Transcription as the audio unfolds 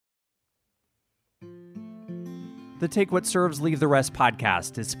The Take What Serves, Leave the Rest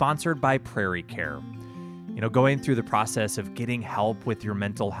podcast is sponsored by Prairie Care. Going through the process of getting help with your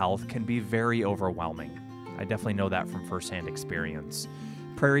mental health can be very overwhelming. I definitely know that from firsthand experience.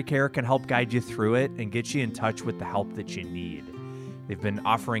 Prairie Care can help guide you through it and get you in touch with the help that you need. They've been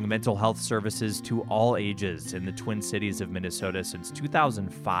offering mental health services to all ages in the Twin Cities of Minnesota since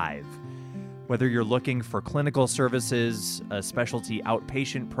 2005. Whether you're looking for clinical services, a specialty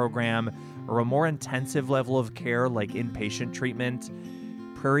outpatient program, or a more intensive level of care like inpatient treatment,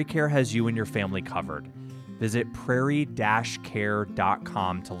 Prairie Care has you and your family covered. Visit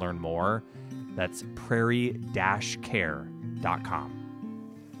prairie-care.com to learn more. That's prairie-care.com.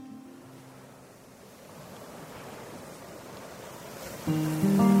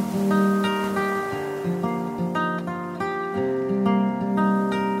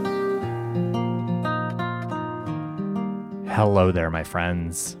 Hello there, my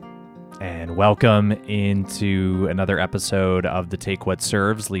friends, and welcome into another episode of the Take What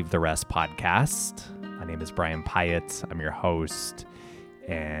Serves, Leave the Rest podcast. My name is Brian Pyatt. I'm your host,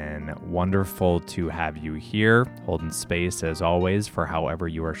 and wonderful to have you here, holding space as always for however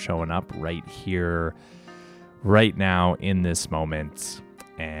you are showing up right here, right now in this moment,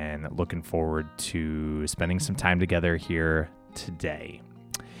 and looking forward to spending some time together here today.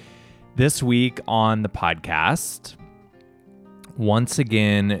 This week on the podcast, once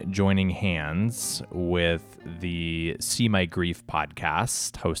again joining hands with the See My Grief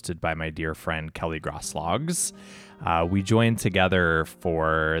podcast hosted by my dear friend Kelly Grosslogs. We joined together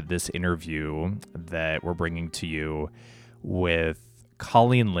for this interview that we're bringing to you with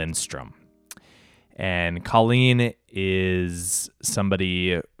Colleen Lindstrom. And Colleen is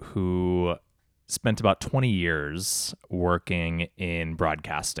somebody who spent about 20 years working in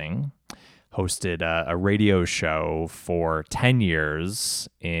broadcasting, hosted a radio show for 10 years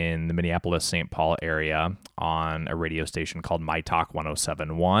in the Minneapolis-St. Paul area on a radio station called My Talk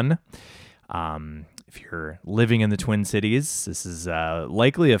 107.1. If you're living in the Twin Cities, this is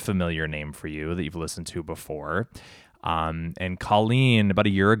likely a familiar name for you that you've listened to before. And Colleen, about a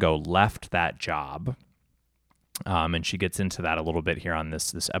year ago, left that job. And she gets into that a little bit here on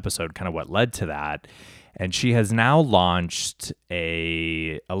this episode, kind of what led to that. And she has now launched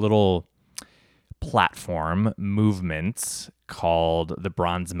a little platform movement called the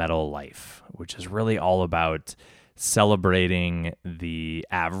Bronze Medal Life, which is really all about celebrating the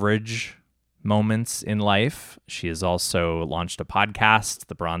average moments in life. She has also launched a podcast,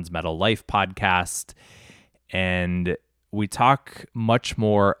 the Bronze Medal Life podcast, and we talk much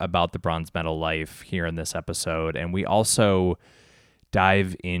more about the Bronze Medal Life here in this episode, and we also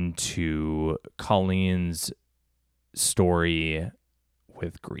dive into Colleen's story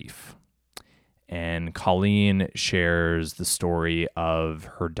with grief. And Colleen shares the story of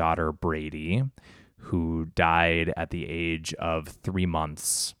her daughter, Brady, who died at the age of 3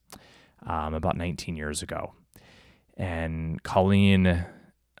 months, about 19 years ago. And Colleen,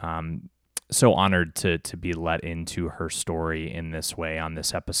 so honored to be let into her story in this way on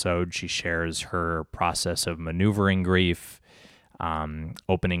this episode. She shares her process of maneuvering grief,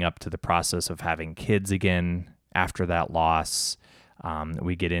 opening up to the process of having kids again after that loss.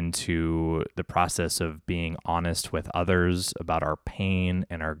 We get into the process of being honest with others about our pain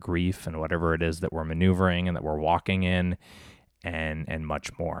and our grief and whatever it is that we're maneuvering and that we're walking in, and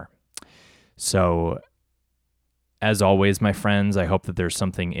much more. So, as always, my friends, I hope that there's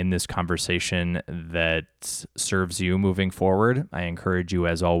something in this conversation that serves you moving forward. I encourage you,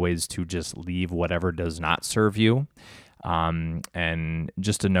 as always, to just leave whatever does not serve you. And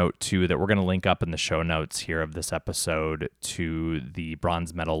just a note, too, that we're going to link up in the show notes here of this episode to the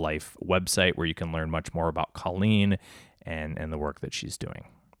Bronze Medal Life website, where you can learn much more about Colleen and the work that she's doing.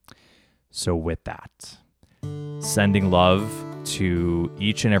 So with that, sending love to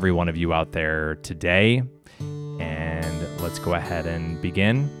each and every one of you out there today. And let's go ahead and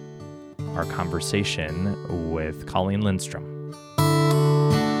begin our conversation with Colleen Lindstrom.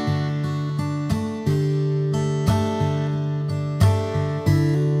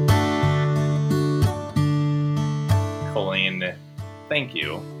 Colleen, thank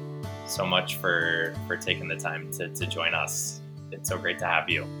you so much for taking the time to join us. It's so great to have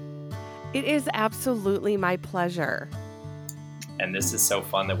you. It is absolutely my pleasure. And this is so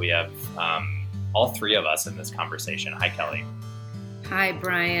fun that we have all three of us in this conversation. Hi, Kelly. Hi,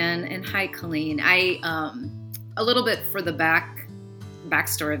 Brian, and hi, Colleen. A little bit for the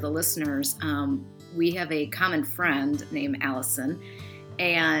backstory of the listeners. We have a common friend named Allison,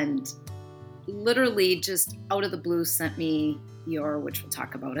 and literally just out of the blue sent me which we'll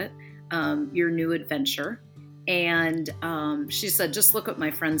talk about it, your new adventure. And she said, just look what my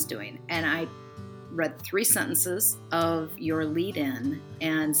friend's doing. And I read 3 sentences of your lead-in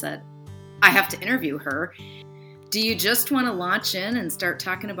and said, I have to interview her. Do you just want to launch in and start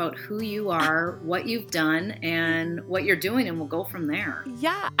talking about who you are, what you've done, and what you're doing, and we'll go from there?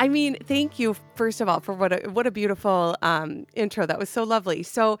 Yeah, I mean, thank you first of all for what a beautiful intro. That was so lovely.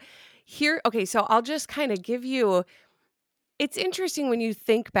 So so I'll just kind of give you. It's interesting when you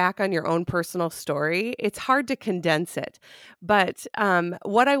think back on your own personal story. It's hard to condense it, but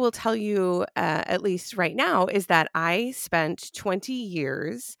what I will tell you, at least right now, is that I spent 20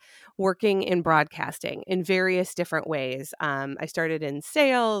 years working in broadcasting in various different ways. I started in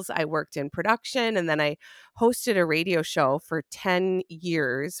sales, I worked in production, and then I hosted a radio show for 10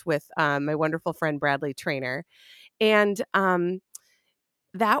 years with my wonderful friend Bradley Trainer. And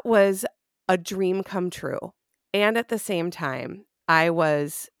that was a dream come true. And at the same time, I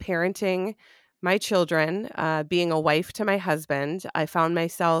was parenting my children, being a wife to my husband. I found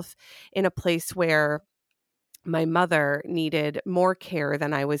myself in a place where my mother needed more care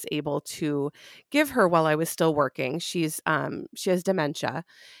than I was able to give her while I was still working. She has dementia,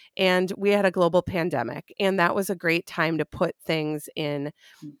 and we had a global pandemic, and that was a great time to put things in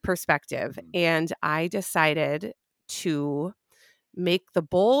perspective. And I decided to make the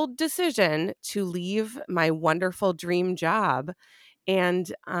bold decision to leave my wonderful dream job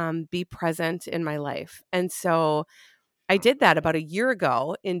and be present in my life. And so I did that about a year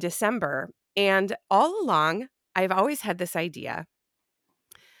ago in December. And all along, I've always had this idea.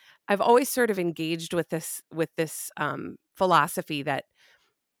 I've always sort of engaged with this philosophy that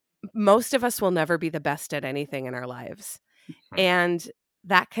most of us will never be the best at anything in our lives. And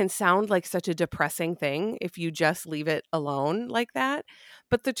that can sound like such a depressing thing if you just leave it alone like that.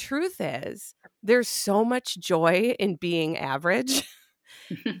 But the truth is, there's so much joy in being average.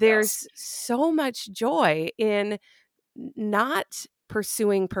 There's so much joy in not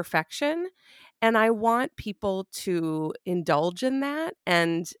pursuing perfection. And I want people to indulge in that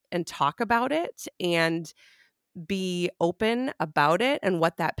and talk about it and be open about it and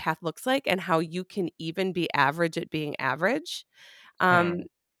what that path looks like and how you can even be average at being average. And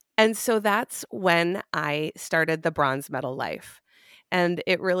so that's when I started the Bronze Medal Life. And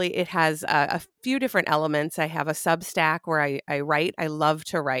it has a few different elements. I have a Substack where I write. I love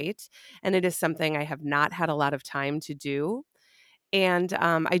to write, and it is something I have not had a lot of time to do. And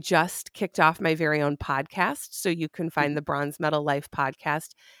I just kicked off my very own podcast. So you can find the Bronze Medal Life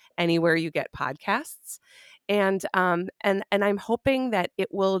podcast anywhere you get podcasts. And I'm hoping that it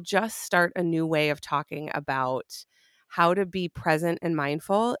will just start a new way of talking about how to be present and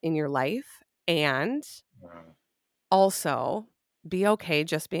mindful in your life and also be okay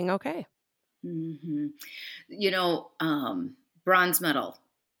just being okay. Mm-hmm. Bronze medal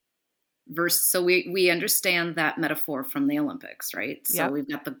versus, so we understand that metaphor from the Olympics, right? So Yep. we've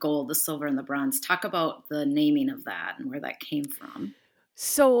got the gold, the silver, and the bronze. Talk about the naming of that and where that came from.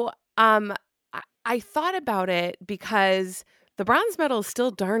 So I thought about it because the bronze medal is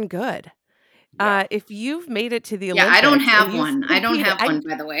still darn good. If you've made it to the Olympics, I don't have and you've one. I don't competed, have one,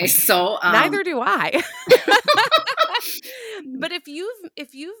 by the way. So neither do I. But if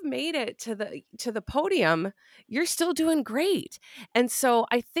you've made it to the podium, you're still doing great. And so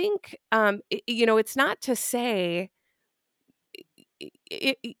I think it's not to say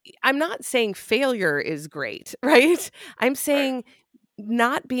I'm not saying failure is great, right? I'm saying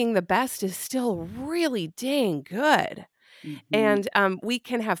not being the best is still really dang good. Mm-hmm. And we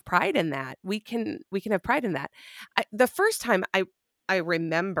can have pride in that. We can have pride in that. The first time I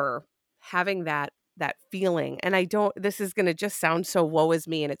remember having that feeling, and this is going to just sound so woe is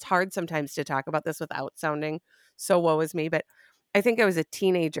me, and it's hard sometimes to talk about this without sounding so woe is me, but I think I was a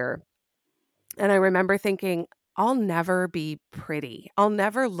teenager, and I remember thinking, I'll never be pretty. I'll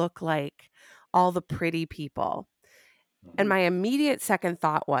never look like all the pretty people. And my immediate second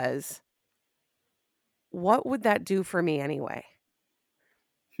thought was, what would that do for me anyway?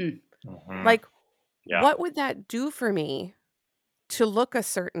 Like, what would that do for me to look a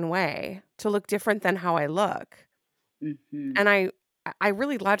certain way, to look different than how I look? Mm-hmm. And I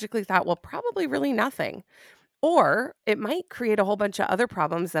really logically thought, well, probably really nothing. Or it might create a whole bunch of other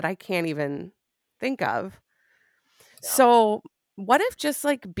problems that I can't even think of. Yeah. So what if just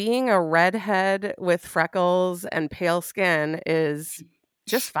like being a redhead with freckles and pale skin is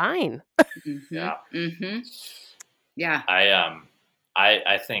just fine? Mm-hmm. Yeah. Mm-hmm. Yeah.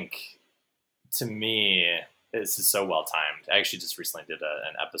 I think, to me, this is so well timed. I actually just recently did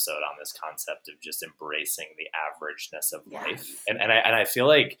an episode on this concept of just embracing the averageness of life, and I feel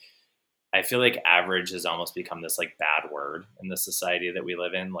like average has almost become this like bad word in the society that we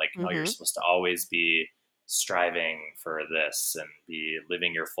live in. Like, oh, you're supposed to always be striving for this and be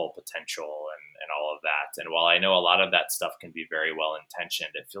living your full potential, and all of that. And while I know a lot of that stuff can be very well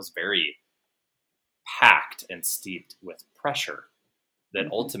intentioned, it feels very packed and steeped with pressure that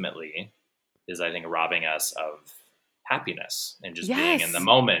ultimately is, I think, robbing us of happiness and just being in the Yes.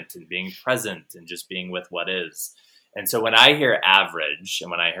 moment and being present and just being with what is. And so when I hear average, and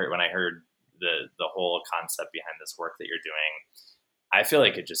when I heard the whole concept behind this work that you're doing, I feel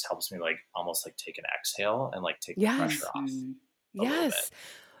like it just helps me like almost like take an exhale and like take the pressure Yes. off a little bit. Yes.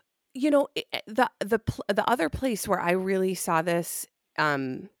 You know, the other place where I really saw this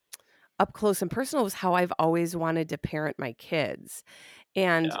up close and personal was how I've always wanted to parent my kids.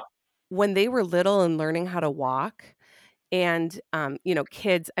 And Yeah. when they were little and learning how to walk, and you know,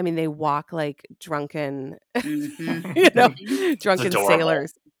 kids, I mean, they walk like drunken, you know, It's drunken adorable.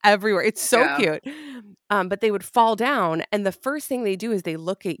 sailors everywhere. It's so Yeah. cute. But they would fall down, and the first thing they do is they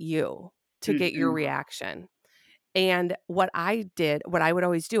look at you to get your reaction. And what I would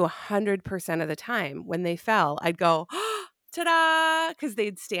always do 100% of the time when they fell, I'd go, ta-da, because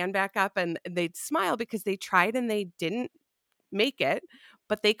they'd stand back up and they'd smile because they tried and they didn't make it,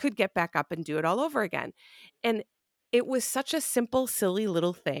 but they could get back up and do it all over again. And it was such a simple, silly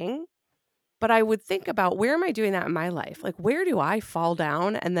little thing. But I would think about, where am I doing that in my life? Like, where do I fall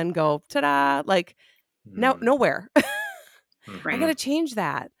down and then go, ta-da? Like, no, nowhere. I got to change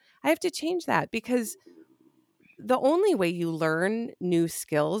that. I have to change that, because the only way you learn new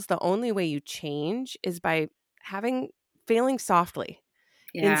skills, the only way you change is by failing softly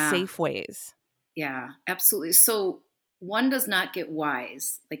in Yeah. safe ways. Yeah, absolutely. So one does not get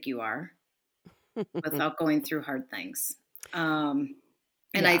wise like you are without going through hard things.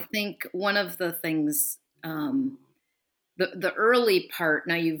 And I Yeah. think one of the things, the early part.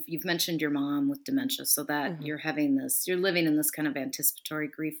 Now you've mentioned your mom with dementia, so that Mhm. you're living in this kind of anticipatory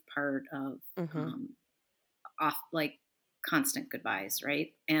grief part of Mhm. off like constant goodbyes,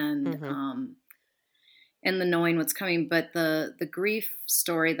 right? Mhm. And the knowing what's coming. But the grief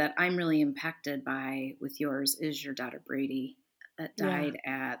story that I'm really impacted by with yours is your daughter Brady, that Yeah. died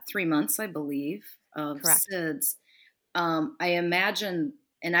at 3 months, I believe, of Correct. SIDS. I imagine,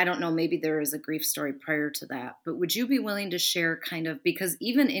 and I don't know, maybe there is a grief story prior to that, but would you be willing to share kind of, because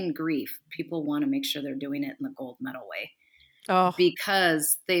even in grief, people want to make sure they're doing it in the gold medal way, Oh,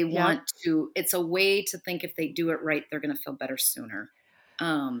 because they yep. want to, it's a way to think if they do it right, they're going to feel better sooner.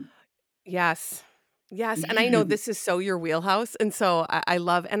 Yes. Yes. And I know this is so your wheelhouse. And so I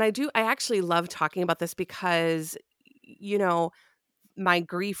love, and I actually love talking about this because, you know, my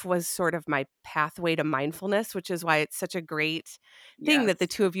grief was sort of my pathway to mindfulness, which is why it's such a great thing that the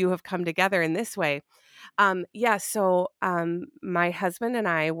Yes. two of you have come together in this way. Yeah. So my husband and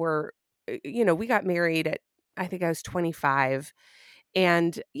I were, you know, we got married at, I think I was 25.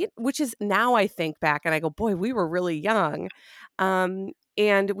 And which is, now I think back and I go, boy, we were really young.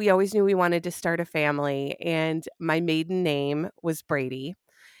 And we always knew we wanted to start a family. And my maiden name was Brady.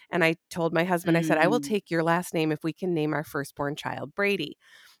 And I told my husband, I said, I will Mm, take your last name if we can name our firstborn child Brady.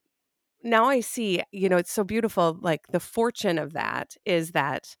 Now I see, you know, it's so beautiful. Like, the fortune of that is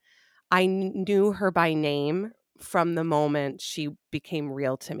that I knew her by name from the moment she became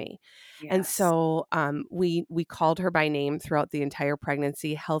real to me. And yes. so we called her by name throughout the entire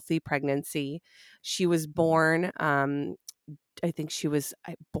pregnancy, healthy pregnancy. She was born, I think she was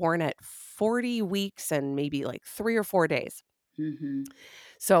born at 40 weeks and maybe like 3 or 4 days. Mm-hmm.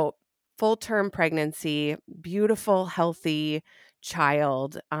 So full term pregnancy, beautiful, healthy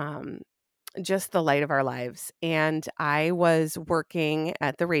child. Just the light of our lives. And I was working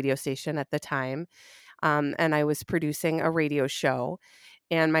at the radio station at the time, and I was producing a radio show.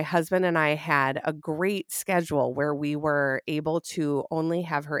 And my husband and I had a great schedule where we were able to only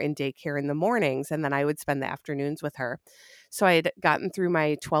have her in daycare in the mornings, and then I would spend the afternoons with her. So I had gotten through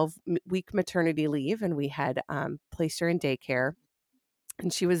my 12-week maternity leave, and we had placed her in daycare.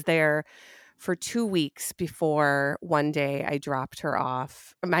 And she was there for 2 weeks before one day I dropped her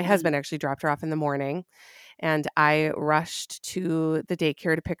off. My husband actually dropped her off in the morning, and I rushed to the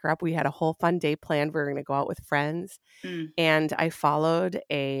daycare to pick her up. We had a whole fun day planned. We were going to go out with friends, Mm, and I followed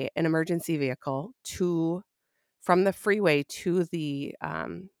an emergency vehicle from the freeway to the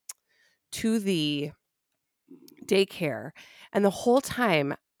daycare. And the whole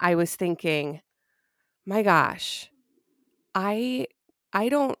time I was thinking, my gosh, I I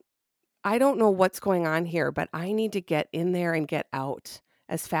don't I don't know what's going on here, but I need to get in there and get out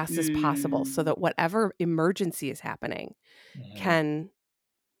as fast as possible so mm, that whatever emergency is happening can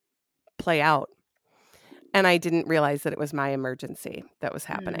play out. And I didn't realize that it was my emergency that was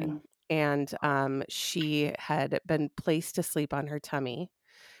happening. mm. And she had been placed to sleep on her tummy,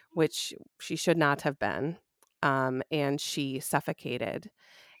 which she should not have been. And she suffocated.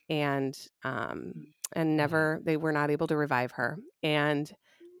 and they were not able to revive her. And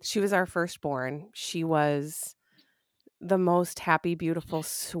she was our firstborn. She was the most happy, beautiful,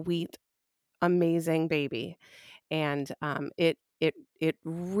 sweet, amazing baby. And it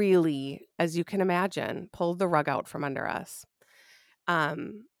really, as you can imagine, pulled the rug out from under us.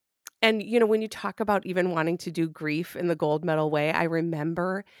 Um, and when you talk about even wanting to do grief in the gold medal way, I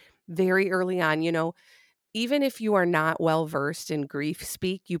remember very early on, even if you are not well versed in grief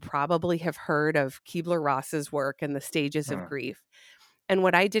speak, you probably have heard of Kubler-Ross's work and the stages of grief. And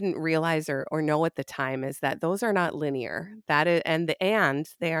what I didn't realize or know at the time is that those are not linear. That is, and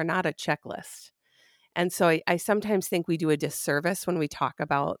they are not a checklist. And so I sometimes think we do a disservice when we talk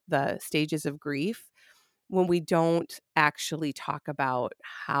about the stages of grief, when we don't actually talk about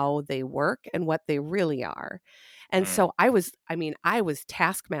how they work and what they really are. And so I was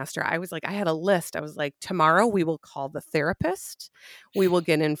taskmaster. I was like, I had a list. I was like, tomorrow we will call the therapist. We will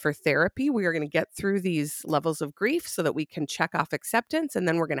get in for therapy. We are going to get through these levels of grief so that we can check off acceptance. And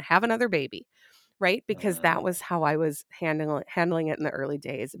then we're going to have another baby. Right? Because that was how I was handling it in the early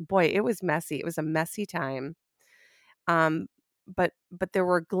days. Boy, it was messy. It was a messy time. But there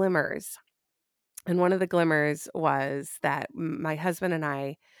were glimmers. And one of the glimmers was that my husband and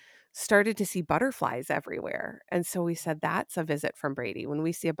I started to see butterflies everywhere. And so we said, that's a visit from Brady. When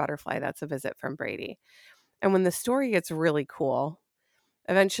we see a butterfly, that's a visit from Brady. And when the story gets really cool,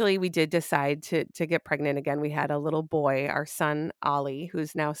 eventually we did decide to get pregnant again. We had a little boy, our son, Ollie,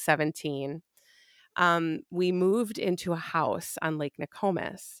 who's now 17. We moved into a house on Lake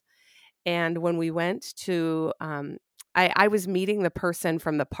Nokomis. And when we went to, I was meeting the person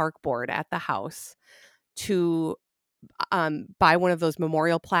from the park board at the house to buy one of those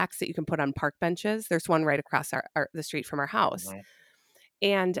memorial plaques that you can put on park benches. There's one right across the street from our house.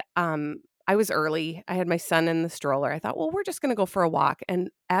 And I was early. I had my son in the stroller. I thought, well, we're just going to go for a walk. And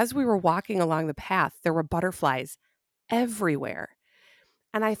as we were walking along the path, there were butterflies everywhere.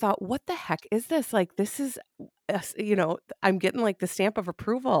 And I thought, what the heck is this? Like, this is, I'm getting like the stamp of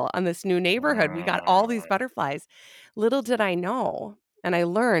approval on this new neighborhood. We got all these butterflies. Little did I know, and I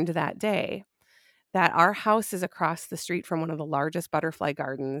learned that day, that our house is across the street from one of the largest butterfly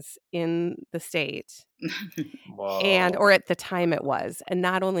gardens in the state. Or at the time it was. And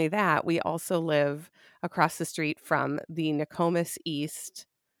not only that, we also live across the street from the Nokomis East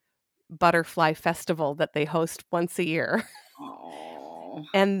Butterfly Festival that they host once a year.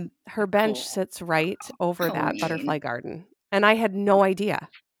 And her bench sits right over that butterfly garden. And I had no idea.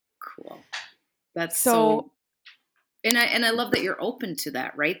 Cool. That's so and I love that you're open to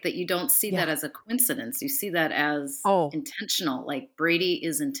that, right? That you don't see that as a coincidence. You see that as intentional. Like Brady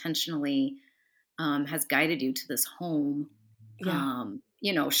is intentionally has guided you to this home.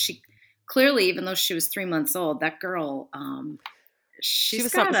 Yeah. She clearly, even though she was 3 months old, that girl, she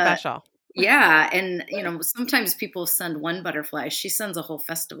was something special. Yeah. And, sometimes people send one butterfly. She sends a whole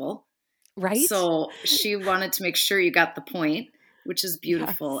festival. Right. So she wanted to make sure you got the point, which is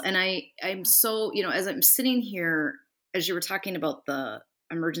beautiful. Yes. And I'm so, as I'm sitting here, as you were talking about the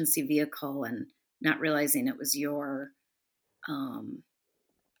emergency vehicle and not realizing it was your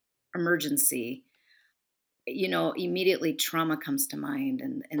emergency, immediately trauma comes to mind.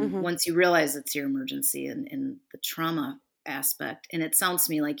 And once you realize it's your emergency and the trauma aspect, and it sounds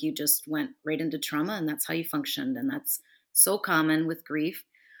to me like you just went right into trauma and that's how you functioned. And that's so common with grief.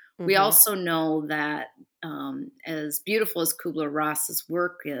 We also know that as beautiful as Kubler-Ross's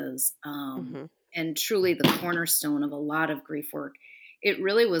work is, and truly the cornerstone of a lot of grief work, it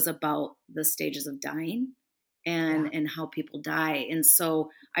really was about the stages of dying and how people die. And so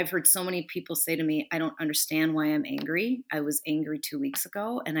I've heard so many people say to me, I don't understand why I'm angry. I was angry 2 weeks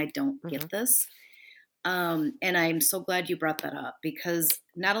ago and I don't get this. And I'm so glad you brought that up, because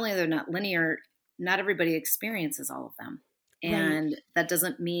not only they're not linear, not everybody experiences all of them. And that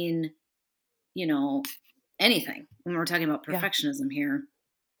doesn't mean, anything when we're talking about perfectionism here.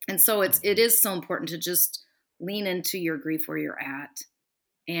 And so it is so important to just lean into your grief where you're at.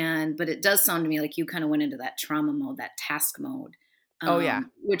 But it does sound to me like you kind of went into that trauma mode, that task mode.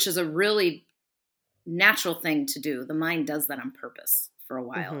 Which is a really natural thing to do. The mind does that on purpose for a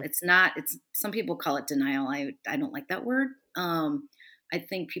while. It's some people call it denial. I don't like that word. I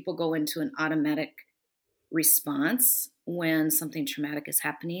think people go into an automatic response when something traumatic is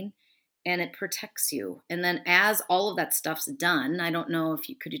happening, and it protects you. And then as all of that stuff's done, I don't know if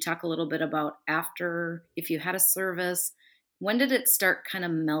could you talk a little bit about after, if you had a service, when did it start kind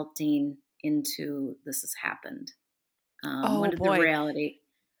of melting into this has happened? When did the reality?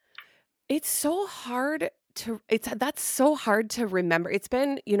 It's so hard that's so hard to remember. It's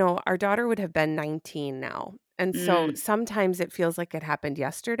been, our daughter would have been 19 now. And so sometimes it feels like it happened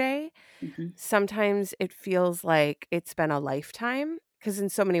yesterday. Mm-hmm. Sometimes it feels like it's been a lifetime, because in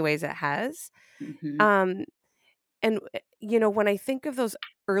so many ways it has. Mm-hmm. Um, and, when I think of those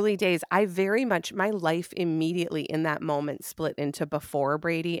early days, my life immediately in that moment split into before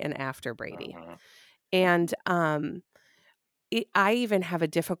Brady and after Brady. Mhm. And I even have a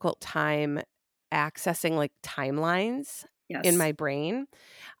difficult time accessing like timelines in Yes. my brain.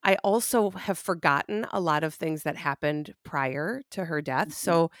 I also have forgotten a lot of things that happened prior to her death.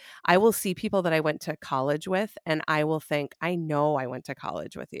 Mm-hmm. So I will see people that I went to college with, and I will think, I know I went to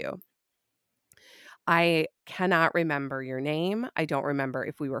college with you. I cannot remember your name. I don't remember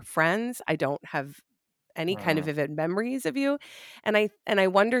if we were friends. I don't have any kind of vivid memories of you. And I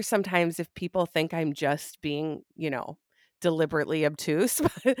wonder sometimes if people think I'm just being, deliberately obtuse,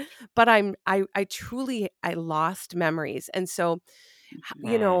 but I truly I lost memories. And so,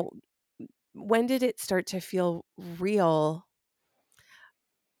 Mm. when did it start to feel real?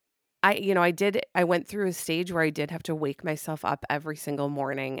 I went through a stage where I did have to wake myself up every single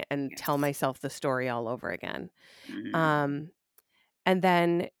morning and tell Yes. myself the story all over again. Mm-hmm. Um, and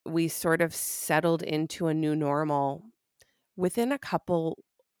then we sort of settled into a new normal within a couple,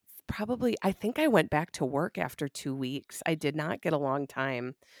 probably, I think I went back to work after 2 weeks. I did not get a long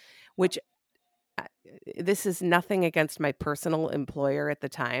time, which uh, this is nothing against my personal employer at the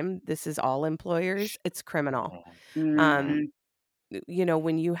time. This is all employers. It's criminal. Um, Mm-hmm.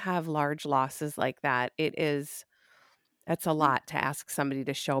 when you have large losses like that, that's a lot to ask somebody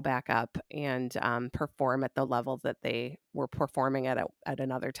to show back up and perform at the level that they were performing at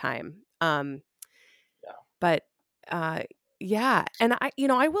another time. Yeah. But yeah, and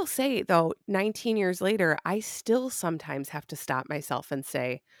I will say though, 19 years later, I still sometimes have to stop myself and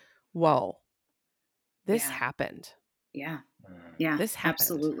say, "Whoa, this Yeah. happened. Yeah. Mm. Yeah. This happened."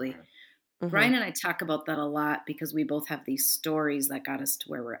 Absolutely. Hmm. Brian and I talk about that a lot because we both have these stories that got us to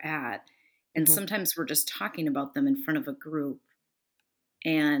where we're at. And Hmm. sometimes we're just talking about them in front of a group,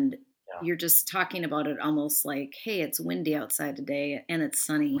 and Yeah. you're just talking about it almost like, hey, it's windy outside today and it's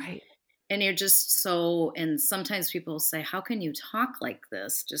sunny. Right. And you're just so, and sometimes people say, how can you talk like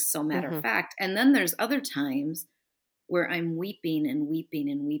this? Just so matter of Hmm. fact. And then there's other times where I'm weeping and weeping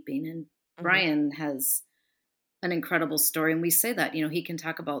and weeping. And Hmm. Brian has an incredible story. And we say that, he can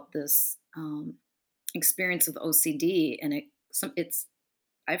talk about this experience with OCD, and it's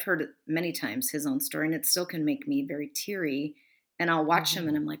I've heard it many times, his own story, and it still can make me very teary. And I'll watch him Hmm.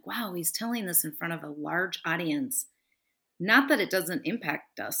 and I'm like, wow, he's telling this in front of a large audience. Not that it doesn't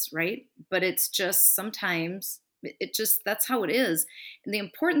impact us, right? But it's just sometimes it just, that's how it is. And the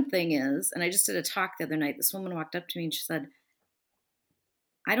important thing is, and I just did a talk the other night, this woman walked up to me and she said,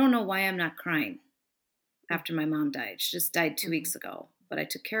 I don't know why I'm not crying after my mom died. She just died 2 weeks ago, but I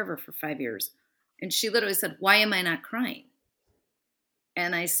took care of her for 5 years. And she literally said, why am I not crying?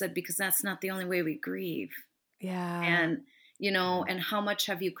 And I said, because that's not the only way we grieve. Yeah. And, and how much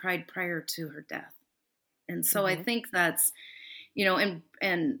have you cried prior to her death? And so I Hmm. think that's,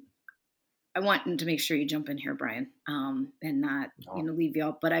 and I want to make sure you jump in here, Brian, and not, leave you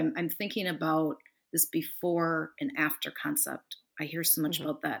out. But I'm thinking about this before and after concept. I hear so much Hmm.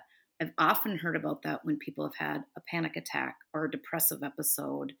 about that. I've often heard about that when people have had a panic attack or a depressive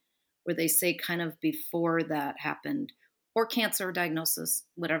episode, where they say kind of before that happened, or cancer diagnosis,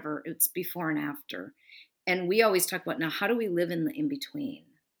 whatever, it's before and after. And we always talk about, now, how do we live in the in between?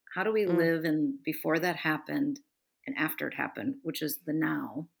 How do we live in before that happened and after it happened, which is the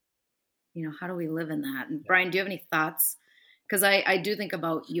now? How do we live in that? And Brian, do you have any thoughts? Because I do think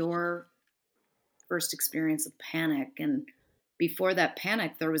about your first experience of panic, and before that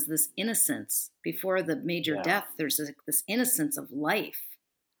panic, there was this innocence. Before the major death, there's this innocence of life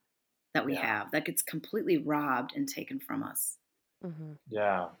that we have that gets completely robbed and taken from us. Hmm.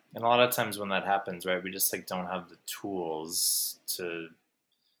 Yeah. And a lot of times when that happens, right, we just don't have the tools to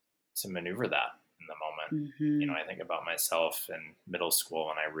maneuver that in the moment. Mm-hmm. I think about myself in middle school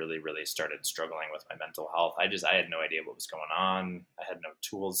when I really, really started struggling with my mental health. I had no idea what was going on. I had no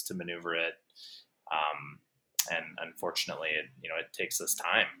tools to maneuver it. And unfortunately, it takes us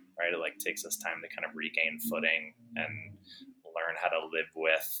time, right? It takes us time to kind of regain footing and learn how to live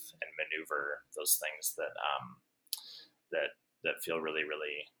with and maneuver those things that feel really,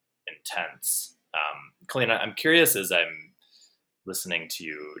 really intense. Colleen, I'm curious as I'm listening to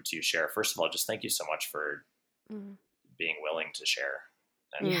you share. First of all, just thank you so much for being willing to share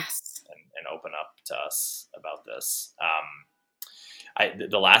and Yes. and open up to us about this.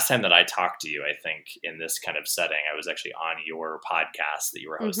 The last time that I talked to you, I think in this kind of setting, I was actually on your podcast that you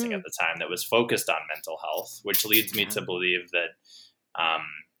were hosting at the time that was focused on mental health, which leads me to believe that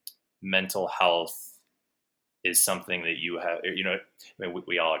mental health is something that you have, I mean,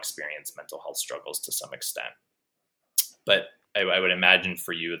 we all experience mental health struggles to some extent, but I would imagine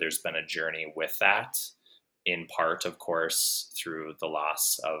for you, there's been a journey with that, in part, of course, through the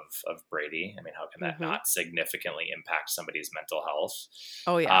loss of Brady. I mean, how can that Mm-hmm. not significantly impact somebody's mental health?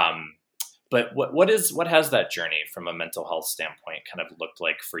 Oh yeah. But what has that journey from a mental health standpoint kind of looked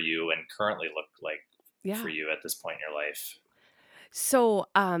like for you, and currently look like for Yeah. you at this point in your life? So,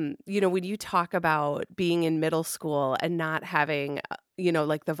 when you talk about being in middle school and not having,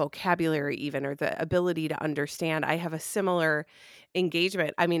 like the vocabulary even or the ability to understand, I have a similar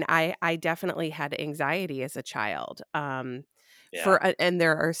engagement. I mean, I definitely had anxiety as a child. Yeah. And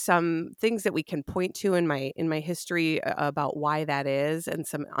there are some things that we can point to in my history about why that is, and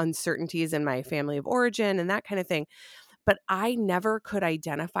some uncertainties in my family of origin and that kind of thing. But I never could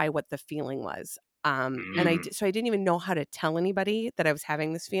identify what the feeling was. Mm, So I didn't even know how to tell anybody that I was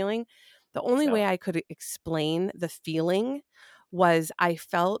having this feeling. The only yeah. way I could explain the feeling was I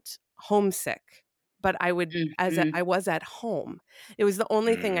felt homesick, but Mm-hmm. I was at home. It was the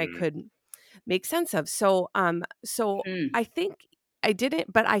only thing I Mm, could make sense of. So Mm. I think I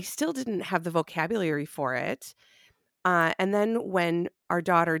didn't, but I still didn't have the vocabulary for it. And then when our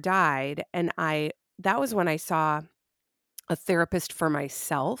daughter died, that was when I saw a therapist for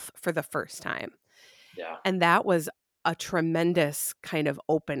myself for the first time. yeah. And that was a tremendous kind of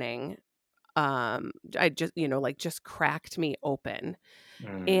opening. I just, just cracked me open.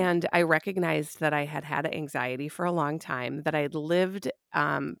 Mm, And I recognized that I had anxiety for a long time, that I had lived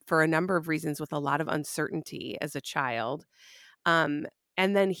for a number of reasons with a lot of uncertainty as a child. Um,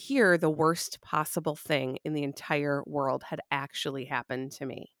 and then here, the worst possible thing in the entire world had actually happened to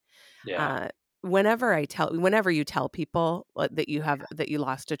me. yeah. Uh, whenever you tell people that you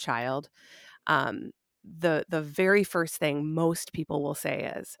lost a child, um, the very first thing most people will say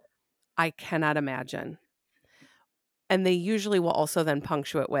is, "I cannot imagine," and they usually will also then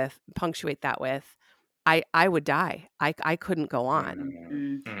punctuate that with, "I would die. I couldn't go on,"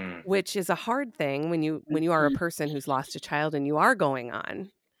 Mm, Mm-hmm. mm, which is a hard thing when you are a person who's lost a child and you are going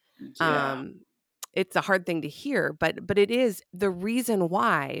on. yeah. Um, it's a hard thing to hear, but it is the reason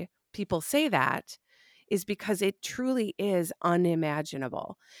why people say that is because it truly is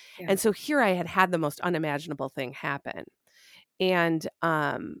unimaginable. Yeah. And so here I had the most unimaginable thing happen. And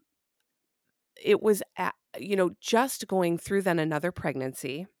it was just going through then another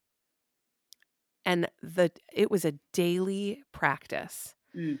pregnancy, and it was a daily practice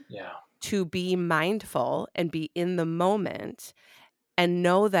Mm. Yeah. to be mindful and be in the moment and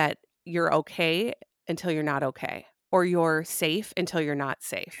know that you're okay until you're not okay, or you're safe until you're not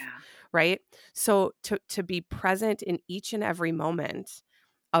safe, Yeah. right? So to be present in each and every moment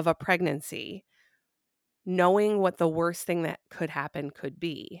of a pregnancy, knowing what the worst thing that could happen could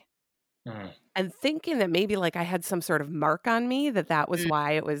be, Mm, and thinking that maybe like I had some sort of mark on me, that was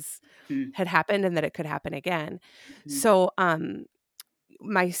why it Mm-hmm. had happened and that it could happen again. Mm-hmm. So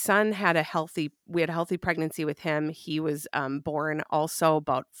my son we had a healthy pregnancy with him. He was born also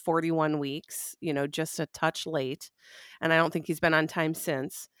about 41 weeks, just a touch late, and I don't think he's been on time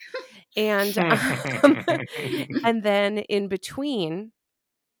since. And and then in between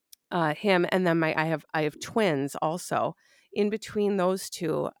him and then I have twins also. In between those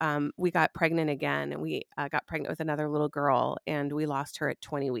two, we got pregnant again, and we got pregnant with another little girl, and we lost her at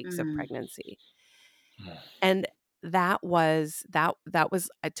 20 weeks of Mm. pregnancy. And that was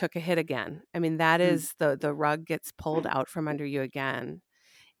I took a hit again. I mean, that Mm. is the rug gets pulled out from under you again,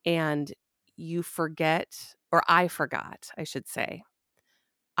 and you forget, or I forgot, I should say.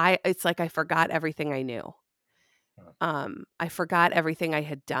 It's like I forgot everything I knew. I forgot everything I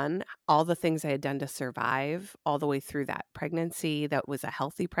had done, all the things I had done to survive all the way through that pregnancy that was a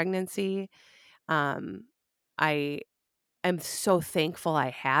healthy pregnancy. Um, I am so thankful I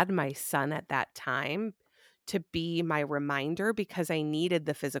had my son at that time to be my reminder, because I needed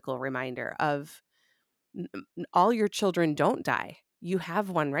the physical reminder of all your children don't die. You have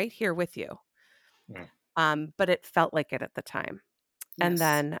one right here with you. mm, But it felt like it at the time. And Yes.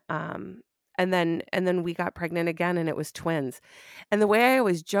 then and then we got pregnant again, and it was twins. And the way I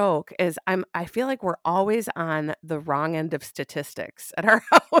always joke is I feel like we're always on the wrong end of statistics at our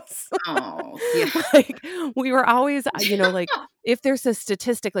house. Oh, yeah. Like, we were always, like, if there's a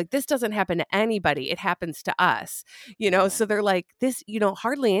statistic like this doesn't happen to anybody, it happens to us. mm, So they're like, this,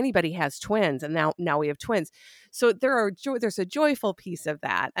 hardly anybody has twins, and now we have twins. So there's a joyful piece of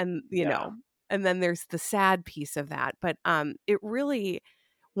that, and yeah. and then there's the sad piece of that. But it really,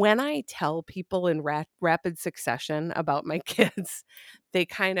 when I tell people in rapid succession about my kids, they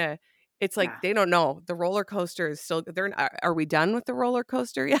kind of, it's like Yeah. they don't know. The roller coaster is still, are we done with the roller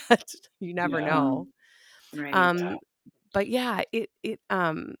coaster yet? You never Yeah. know. Right. Um, but yeah,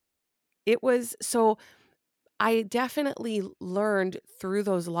 it was so I definitely learned through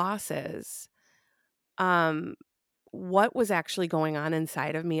those losses, um, what was actually going on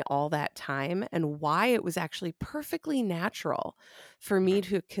inside of me all that time and why it was actually perfectly natural for me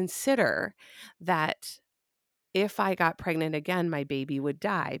to consider that if I got pregnant again, my baby would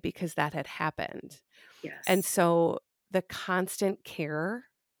die because that had happened. And Yes. so the constant care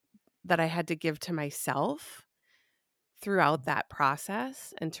that I had to give to myself throughout that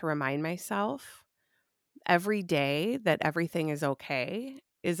process and to remind myself every day that everything is okay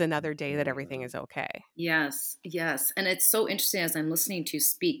is another day that everything is okay. Yes. Yes. And it's so interesting as I'm listening to you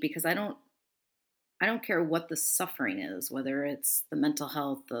speak, because I don't care what the suffering is, whether it's the mental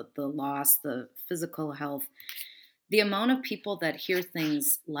health, the loss, the physical health. The amount of people that hear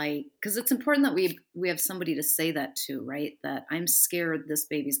things like, because it's important that we have somebody to say that to, right? That I'm scared this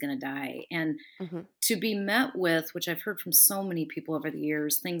baby's going to die, and Mhm. to be met with, which I've heard from so many people over the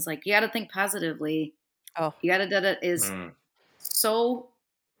years, things like you got to think positively, Oh. you got to do that, is so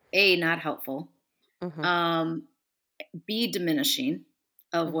not helpful. Mhm. Um, B, diminishing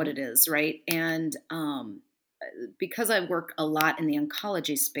of what Mhm. it is, right? And because I work a lot in the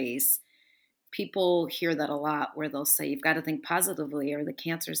oncology space, people hear that a lot where they'll say, you've got to think positively or the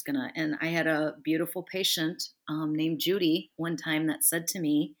cancer's going to. And I had a beautiful patient named Judy one time that said to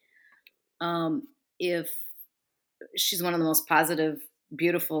me, if she's one of the most positive,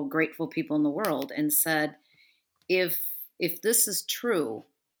 beautiful, grateful people in the world, and said, if if this is true,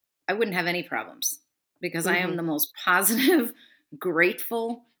 I wouldn't have any problems because I am Mhm. the most positive,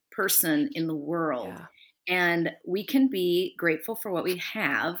 grateful person in the world. Yeah. And we can be grateful for what we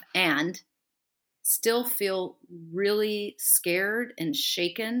have and still feel really scared and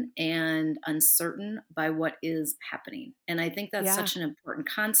shaken and uncertain by what is happening. And I think that's Yeah. such an important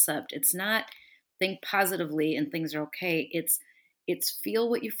concept. It's not think positively and things are okay. It's feel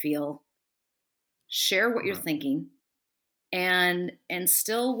what you feel, share what you're thinking, and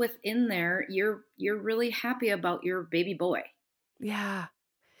still within there you're really happy about your baby boy. Yeah.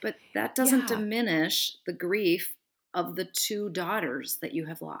 But that doesn't Yeah. diminish the grief of the two daughters that you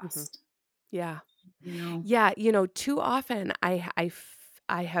have Mhm. lost, Yeah. you know. Yeah, too often I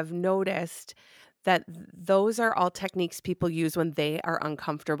have noticed that those are all techniques people use when they are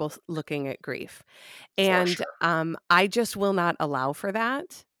uncomfortable looking at grief. For And sure. I just will not allow for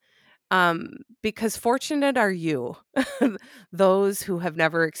that. Because fortunate are you, those who have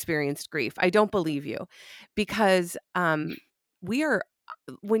never experienced grief. I don't believe you because we are,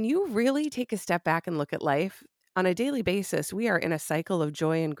 when you really take a step back and look at life on a daily basis, we are in a cycle of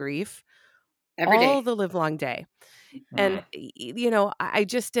joy and grief Every all day. the livelong day. And, Mm. I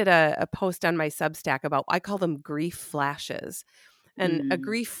just did a post on my Substack about, I call them grief flashes. And a Mm,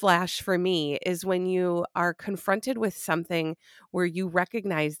 grief flash for me is when you are confronted with something where you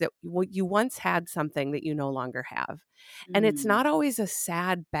recognize that you once had something that you no longer have. And it's mm, not always a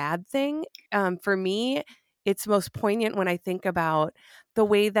sad, bad thing. For me, it's most poignant when I think about the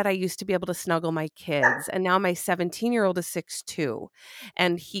way that I used to be able to snuggle my kids. And now my 17-year-old is 6'2",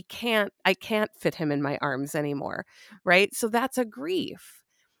 and I can't fit him in my arms anymore. Right. So that's a grief.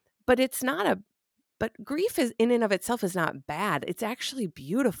 But it's not a but grief is in and of itself is not bad. It's actually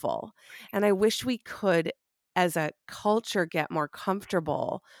beautiful. And I wish we could, as a culture, get more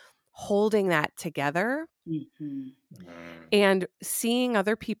comfortable holding that together mhm, Mm. and seeing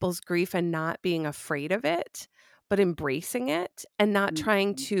other people's grief and not being afraid of it, but embracing it and not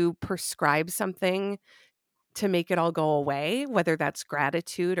trying mhm. to prescribe something to make it all go away, whether that's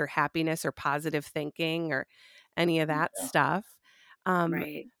gratitude or happiness or positive thinking or any of that Yeah. stuff. Um,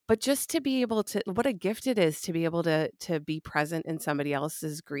 Right. but just to be able to, what a gift it is to be able to be present in somebody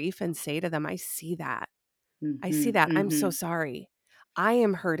else's grief and say to them, I see that. I see Mhm, that. I'm so mhm, sorry. I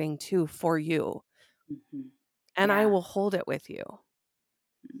am hurting too for you, mhm. and I Yeah. will hold it with you.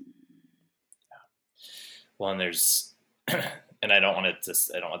 Well, and there's, and I don't want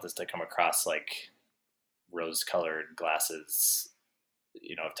this to come across like rose-colored glasses,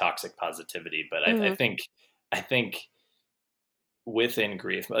 of toxic positivity. But Hmm. I think within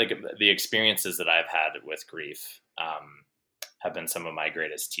grief, like the experiences that I've had with grief, have been some of my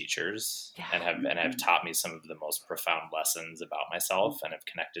greatest teachers, Yeah. and have Mhm, taught me some of the most profound lessons about myself, and have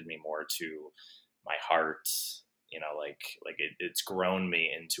connected me more to my heart. It's grown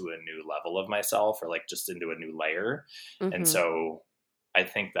me into a new level of myself, or like just into a new layer. And Hmm. so I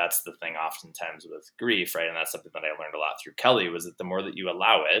think that's the thing oftentimes with grief, right? And that's something that I learned a lot through Kelly, was that the more that you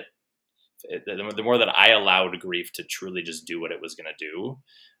allow the more that I allowed grief to truly just do what it was going to do,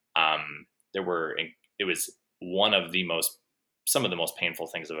 um, it was one of the most, some of the most painful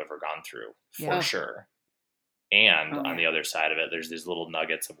things I've ever gone through, for Yeah. Oh, sure. And Oh, on the yeah. other side of it, there's these little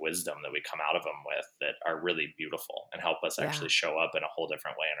nuggets of wisdom that we come out of them with that are really beautiful and help us Yeah. actually show up in a whole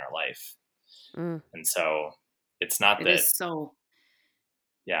different way in our life. Mm. And so it's not It that, is so.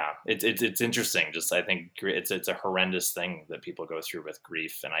 yeah, it's interesting. Just, I think it's a horrendous thing that people go through with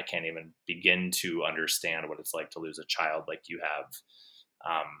grief, and I can't even begin to understand what it's like to lose a child like you have.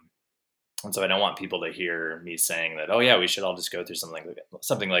 And so I don't want people to hear me saying that, oh yeah, we should all just go through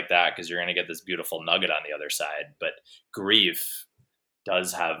something like that, because you're going to get this beautiful nugget on the other side. But grief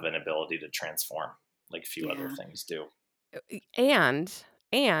does have an ability to transform, like few other Yeah. things do.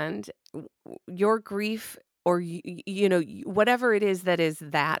 And your grief, or whatever it is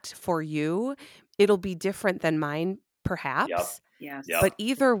that for you, it'll be different than mine, Yep. perhaps. Yes. Yep. But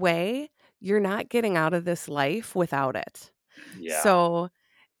either way, you're not getting out of this life without it. Yeah. So,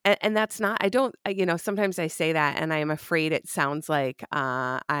 and that's not, I don't, sometimes I say that and I am afraid it sounds like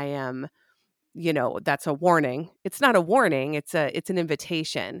I am, that's a warning. It's not a warning. It's an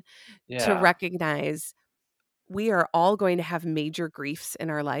invitation to Yeah. recognize we are all going to have major griefs in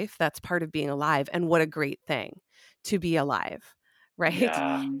our life. That's part of being alive. And what a great thing to be alive. Right.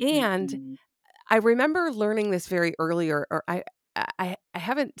 Yeah. And Mhm. I remember learning this very early, or I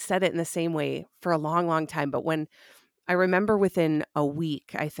haven't said it in the same way for a long, long time. But when I remember within a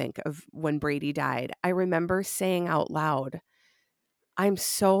week, I think, of when Brady died, I remember saying out loud, I'm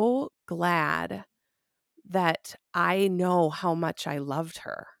so glad that I know how much I loved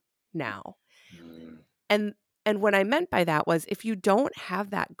her now. Mm. And what I meant by that was, if you don't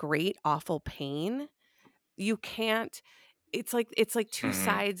have that great, awful pain, you can't, it's like two Mhm.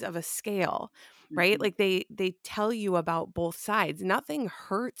 sides of a scale, right? Mhm. Like they tell you about both sides. Nothing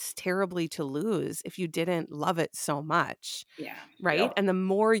hurts terribly to lose if you didn't love it so much, Yeah. right? Yep. And the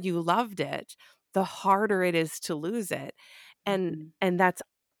more you loved it, the harder it is to lose it. And Mhm. that's,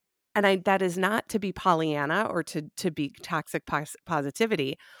 that is not to be Pollyanna or to be toxic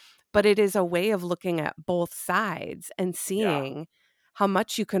positivity, but it is a way of looking at both sides and Yeah. seeing how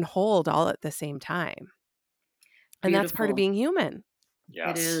much you can hold all at the same time. And that's part of Beautiful. being human. It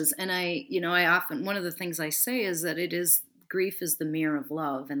Yes. is. And I often, one of the things I say is that grief is the mirror of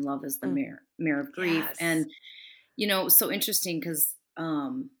love, and love is the Mm. mirror of grief. Yes. And, so interesting because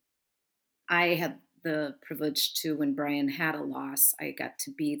I had the privilege to, when Brian had a loss, I got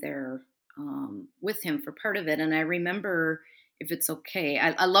to be there with him for part of it. And I remember, if it's okay,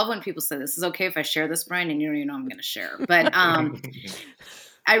 I love when people say, this is okay if I share this, Brian, and you don't even know I'm going to share. But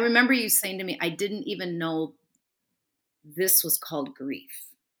I remember you saying to me, I didn't even know this was called grief,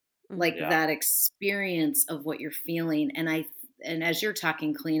 like Yeah. that experience of what you're feeling. And as you're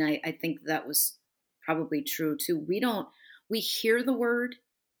talking, Colleen, I think that was probably true too. We hear the word,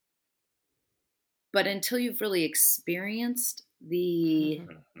 but until you've really experienced the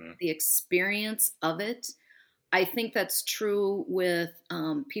Mhm. experience of it, I think that's true with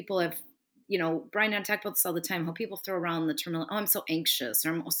people have, Brian and I talk about this all the time, how people throw around the term, oh, I'm so anxious, or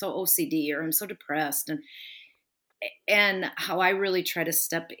I'm so OCD, or I'm so depressed. And how I really try to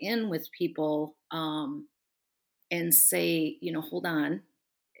step in with people and say, hold on,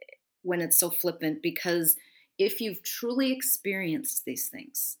 when it's so flippant, because if you've truly experienced these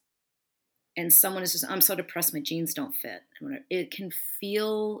things, and someone is just, I'm so depressed, my jeans don't fit, it can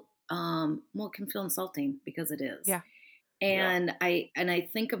feel, it can feel insulting, because it is. Yeah. Yeah. And I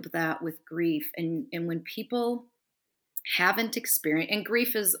think of that with grief, and when people haven't experienced, and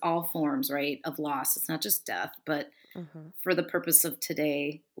grief is all forms, right, of loss. It's not just death, but Mm-hmm. for the purpose of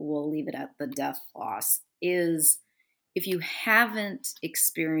today, we'll leave it at the death loss. Is, if you haven't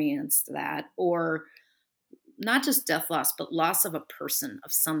experienced that, or not just death loss, but loss of a person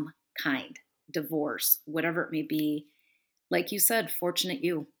of some kind, divorce, whatever it may be, like you said, fortunate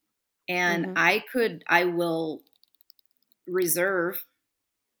you. And Mm-hmm. I will reserve,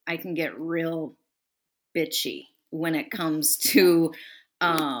 I can get real bitchy when it comes to,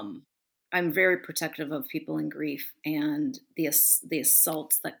 I'm very protective of people in grief, and the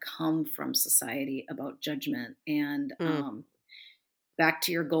assaults that come from society about judgment. And Mm. back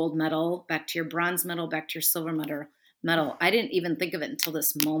to your gold medal, back to your bronze medal, back to your silver medal. I didn't even think of it until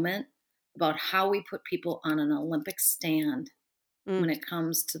this moment, about how we put people on an Olympic stand Mm. when it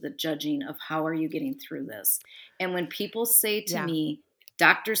comes to the judging of how are you getting through this. And when people say to Yeah. me,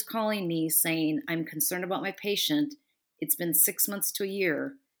 doctors calling me saying, I'm concerned about my patient, it's been 6 months to a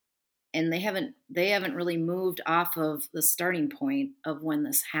year, and they haven't really moved off of the starting point of when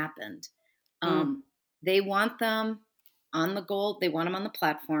this happened. Mm. They want them on the gold, they want them on the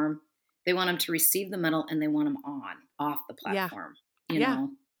platform, they want them to receive the medal, and they want them off the Yeah. platform, Yeah.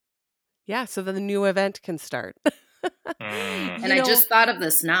 Yeah. So then the new event can start. Mm. And I just thought of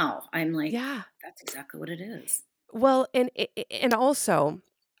this now. I'm like, Yeah. That's exactly what it is. Well, and also,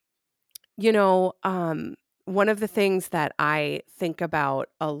 you know, one of the things that I think about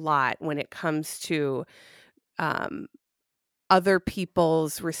a lot when it comes to um, other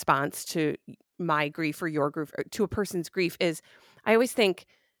people's response to my grief or your grief or to a person's grief is, I always think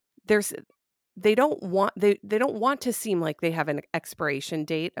there's they don't want to seem like they have an expiration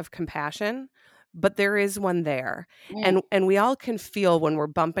date of compassion, but there is one there. Mm. And we all can feel when we're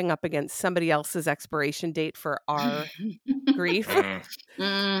bumping up against somebody else's expiration date for our grief.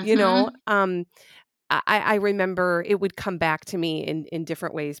 Mm. You know, Mhm. I remember it would come back to me in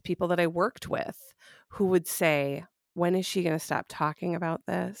different ways. People that I worked with who would say, "When is she going to stop talking about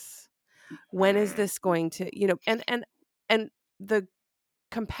this? When is Mm. this going to, you know?" And the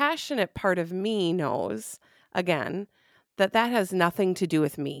compassionate part of me knows, again, that that has nothing to do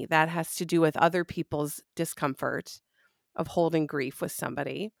with me. That has to do with other people's discomfort of holding grief with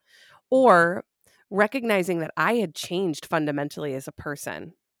somebody, or recognizing that I had changed fundamentally as a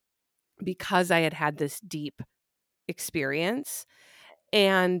person because I had had this deep experience.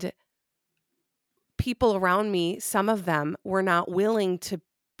 And people around me, some of them were not willing to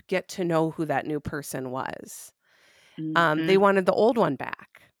get to know who that new person was. They Mhm. wanted the old one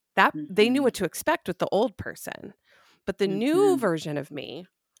back. That they knew Mhm. what to expect with the old person. But the new Mhm. version of me,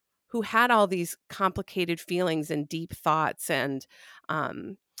 who had all these complicated feelings and deep thoughts and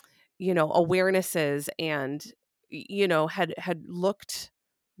um, awarenesses and had looked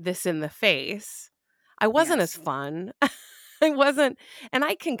this in the face, I wasn't as Yes. fun. I wasn't, and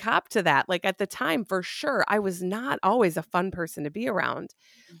I can cop to that. Like at the time, for sure, I was not always a fun person to be around,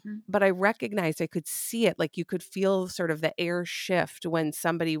 Mhm. but I recognized, I could see it. Like you could feel sort of the air shift when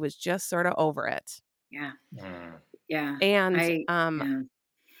somebody was just sort of over it. Yeah. Mm. Yeah. And I yeah.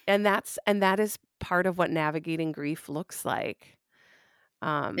 that is part of what navigating grief looks like.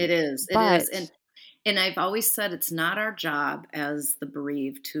 It is. It is. But And I've always said it's not our job as the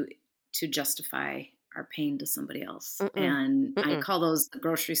bereaved to justify our pain to somebody else. mm-mm, And I mm-mm. call those the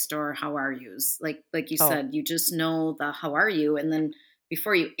grocery store how are yous. Like you Oh, said, you just know the how are you, and then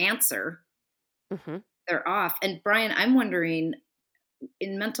before you answer, mhm. they're off. And Brian, I'm wondering,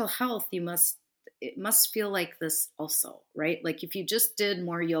 in mental health, it must feel like this also, right? Like if you just did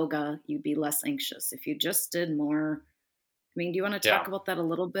more yoga, you'd be less anxious. If you just did more, I mean, do you want to talk Yeah. about that a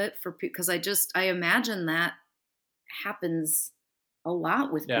little bit because I imagine that happens a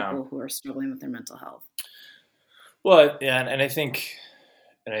lot with Yeah. people who are struggling with their mental health. Well, yeah, and I think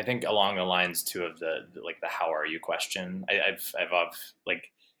along the lines too of like the how are you question. I've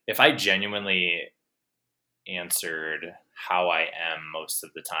like if I genuinely answered how I am most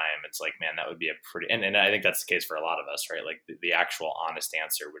of the time, it's like, man, that would be a pretty, and I think that's the case for a lot of us, right? Like the actual honest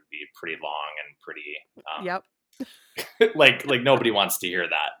answer would be pretty long and pretty, Yep. like nobody wants to hear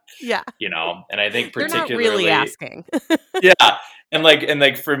that, Yeah. And I think They're not really particularly, asking. yeah. And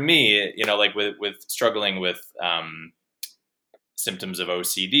like for me, like with struggling with, symptoms of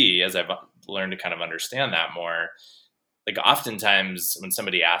OCD, as I've learned to kind of understand that more, like oftentimes when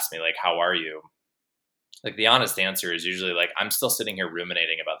somebody asks me like, how are you? Like the honest answer is usually like, I'm still sitting here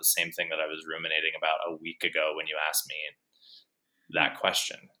ruminating about the same thing that I was ruminating about a week ago when you asked me that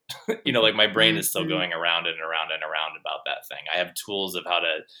question. Like my brain is still Mm-hmm. going around and around and around about that thing. I have tools of how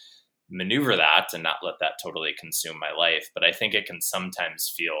to maneuver that and not let that totally consume my life. But I think it can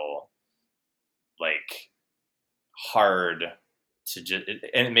sometimes feel like hard to just,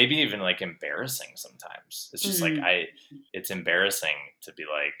 and maybe even like embarrassing sometimes. It's just like, Mm-hmm. it's embarrassing to be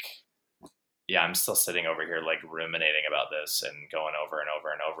like, yeah, I'm still sitting over here like ruminating about this and going over and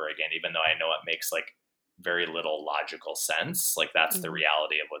over and over again, even though I know it makes like very little logical sense. Like that's the Mhm,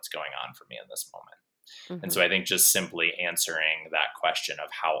 reality of what's going on for me in this moment. And mhm, so I think just simply answering that question of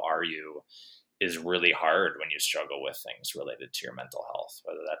how are you is really hard when you struggle with things related to your mental health,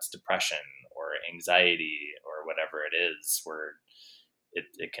 whether that's depression or anxiety or whatever it is, where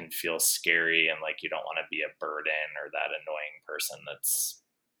it can feel scary and like you don't want to be a burden or that annoying person that's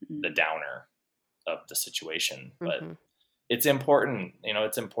the downer of the situation. But mhm. it's important,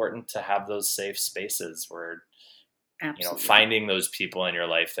 it's important to have those safe spaces where, Absolutely. finding those people in your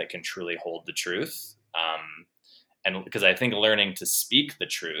life that can truly hold the truth. And because I think learning to speak the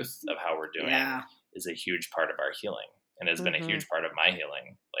truth of how we're doing Yeah. is a huge part of our healing and has been a Mhm. huge part of my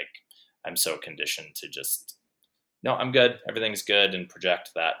healing. Like I'm so conditioned to just, no, I'm good. Everything's good, and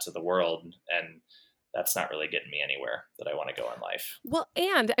project that to the world. And that's not really getting me anywhere that I want to go in life. Well,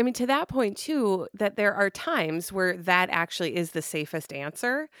 and I mean, to that point too, that there are times where that actually is the safest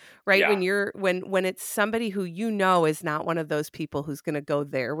answer, right? Yeah. When it's somebody who is not one of those people who's going to go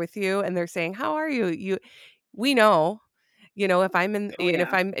there with you, and they're saying, "How are you?" We know, If I'm in, Oh,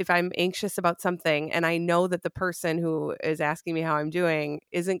 yeah. if I'm anxious about something and I know that the person who is asking me how I'm doing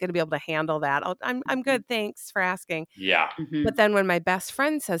isn't going to be able to handle that, I'm good. Thanks for asking. Yeah. But then when my best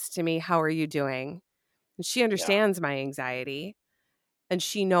friend says to me, "How are you doing?" and she Yeah. understands my anxiety and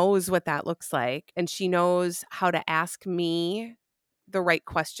she knows what that looks like and she knows how to ask me the right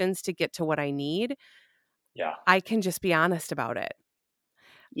questions to get to what I need, Yeah. I can just be honest about it.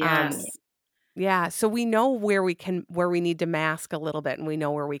 Yes. Yeah, so we know where we need to mask a little bit and we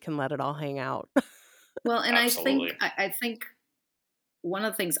know where we can let it all hang out. Well, and Absolutely. I think one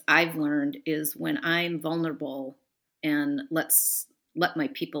of the things I've learned is when I'm vulnerable and let my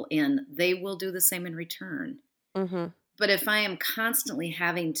people in, they will do the same in return. Mm-hmm. But if I am constantly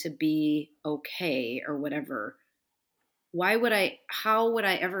having to be okay or whatever, how would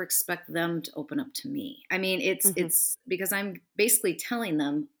I ever expect them to open up to me? I mean, it's because I'm basically telling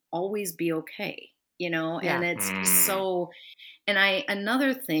them always be okay, and Yeah. it's so, and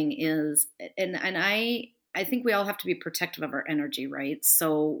another thing is, and I think we all have to be protective of our energy, right?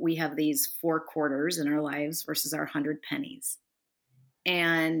 So we have these 4 quarters in our lives versus our 100 pennies.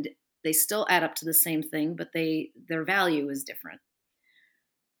 And they still add up to the same thing, but their value is different.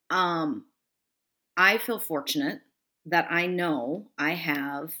 I feel fortunate that I know I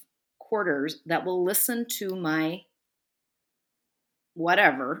have quarters that will listen to my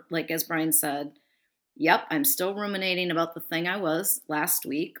whatever, like as Brian said, yep, I'm still ruminating about the thing I was last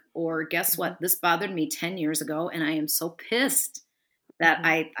week, or guess what, this bothered me 10 years ago and I am so pissed that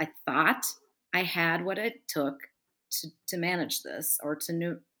I thought I had what it took to manage this or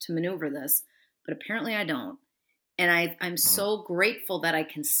to maneuver this, but apparently I don't. And I'm so grateful that I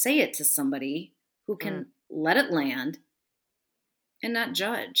can say it to somebody who can let it land and not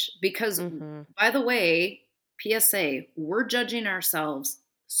judge. Because, by the way, PSA, we're judging ourselves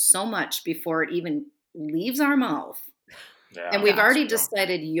so much before it even leaves our mouth. Yeah, and we've already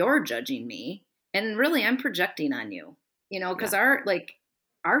decided you're judging me. And really, I'm projecting on you, because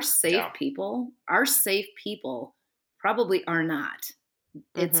our safe people probably are not.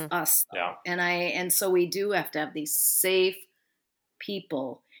 It's us. Yeah. And so we do have to have these safe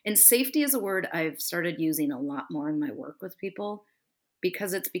people. And safety is a word I've started using a lot more in my work with people,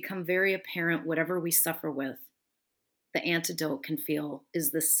 because it's become very apparent whatever we suffer with, the antidote can feel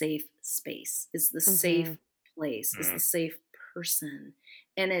is the safe space, is the safe place, is the safe person.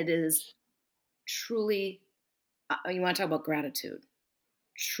 And it is truly, you want to talk about gratitude.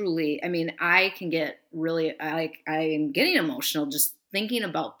 Truly, I mean, I can get really, I am getting emotional just thinking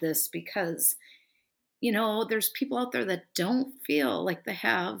about this, because, there's people out there that don't feel like they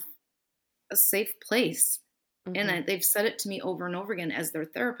have a safe place. And they've said it to me over and over again as their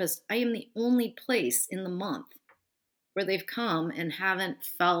therapist. I am the only place in the month where they've come and haven't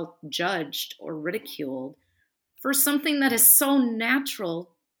felt judged or ridiculed for something that is so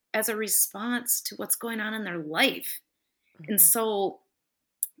natural as a response to what's going on in their life. And so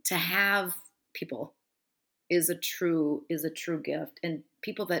to have people is a true gift. And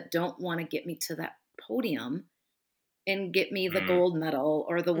people that don't want to get me to that podium and get me the gold medal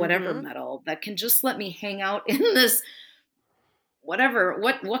or the whatever medal, that can just let me hang out in this whatever,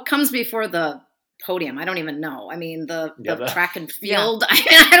 what comes before the podium. I don't even know. I mean, the track and field.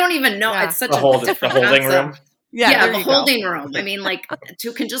 I don't even know. It's such a different holding concept. room. Yeah, the holding room. I mean,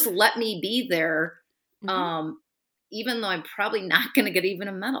 to can just let me be there, even though I'm probably not going to get even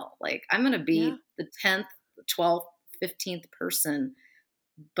a medal. Like, I'm going to be the 10th, the 12th, 15th person,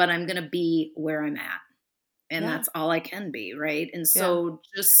 but I'm going to be where I'm at. And that's all I can be, right? And so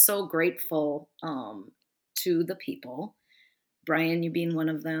just so grateful to the people. Brian, you being one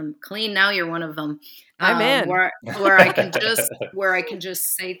of them. Colleen, now you're one of them. I'm in. Where I can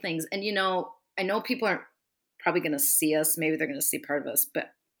just say things. And I know people aren't probably going to see us. Maybe they're going to see part of us.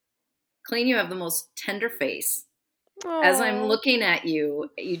 But Colleen, you have the most tender face. Aww. As I'm looking at you,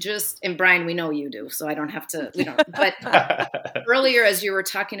 and Brian, we know you do, so I don't have to. We don't. But earlier, as you were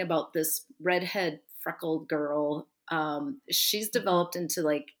talking about this redhead freckled girl, she's developed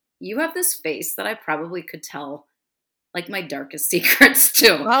into you have this face that I probably could tell my darkest secrets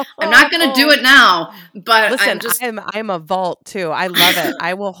too. I'm not going to do it now, but listen, I'm a vault too. I love it.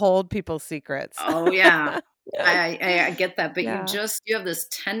 I will hold people's secrets. Oh yeah. I get that, but you have this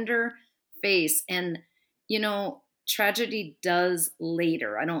tender face, and tragedy does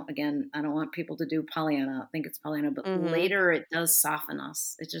later. I don't want people to do Pollyanna. I think it's Pollyanna, but later it does soften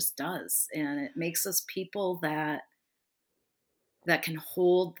us. It just does. And it makes us people that can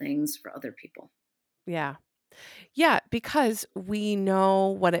hold things for other people. Yeah. Yeah, because we know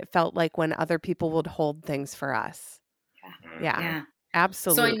what it felt like when other people would hold things for us. Yeah. Yeah. So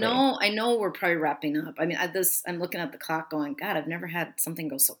Absolutely. I know we're probably wrapping up. I mean, I'm looking at the clock going, God, I've never had something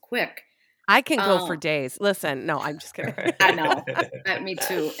go so quick. I can go for days. Listen, no, I'm just kidding. I know. Me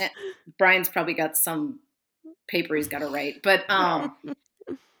too. Brian's probably got some paper he's got to write. But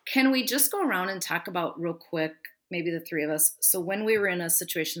can we just go around and talk about real quick, maybe the three of us? So when we were in a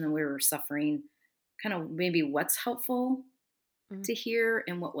situation that we were suffering, kind of maybe what's helpful to hear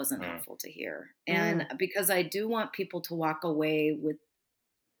and what wasn't helpful to hear. And because I do want people to walk away with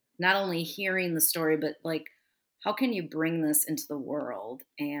not only hearing the story, but like, how can you bring this into the world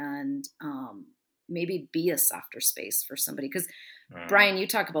and maybe be a softer space for somebody? Because Brian, you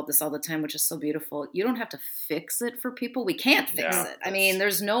talk about this all the time, which is so beautiful. You don't have to fix it for people. We can't fix it. I mean,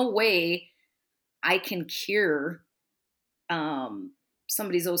 there's no way I can cure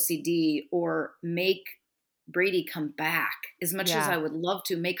somebody's OCD or make Brady come back as much as I would love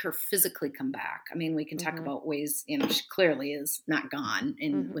to make her physically come back. I mean, we can talk about ways, you know, she clearly is not gone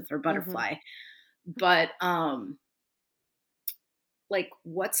with her butterfly, but like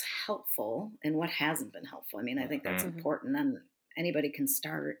what's helpful and what hasn't been helpful. I mean, I think that's important and anybody can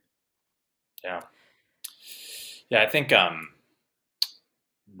start. Yeah. I think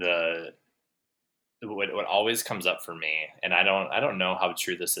what always comes up for me, and I don't know how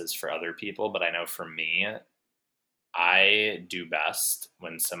true this is for other people, but I know for me, I do best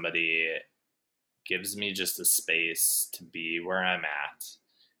when somebody gives me just a space to be where I'm at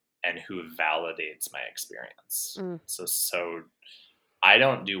and who validates my experience. So I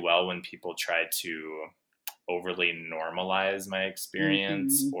don't do well when people try to overly normalize my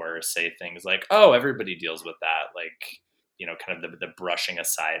experience or say things like, oh, everybody deals with that. Like, you know, kind of the brushing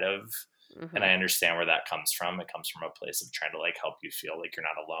aside of, and I understand where that comes from. It comes from a place of trying to like help you feel like you're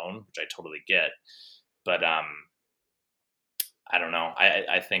not alone, which I totally get. But, I don't know.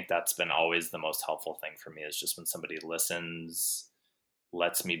 I think that's been always the most helpful thing for me is just when somebody listens,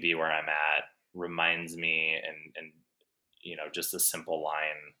 lets me be where I'm at, reminds me and you know, just a simple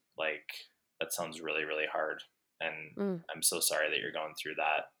line like, that sounds really, really hard. And I'm so sorry that you're going through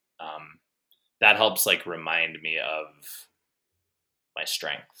that. That helps like remind me of my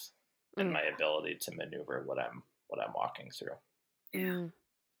strength and my ability to maneuver what I'm walking through. Yeah.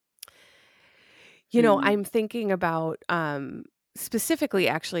 You know, I'm thinking about specifically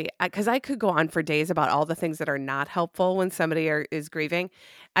actually because I could go on for days about all the things that are not helpful when somebody is grieving.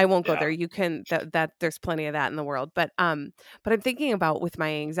 I won't go there. You can that there's plenty of that in the world. But I'm thinking about with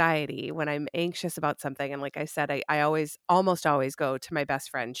my anxiety when I'm anxious about something, and like I said, I almost always go to my best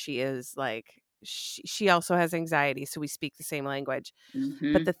friend. She is like she also has anxiety, so we speak the same language.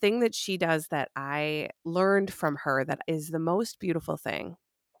 But the thing that she does that I learned from her that is the most beautiful thing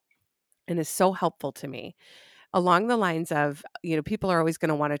and is so helpful to me along the lines of, you know, people are always going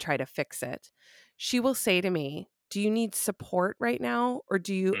to want to try to fix it. She will say to me, do you need support right now? Or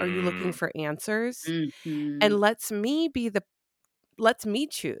are you looking for answers? And lets me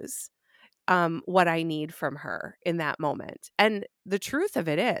choose what I need from her in that moment. And the truth of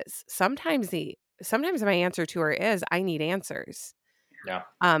it is sometimes my answer to her is I need answers.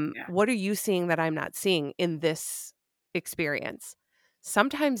 What are you seeing that I'm not seeing in this experience?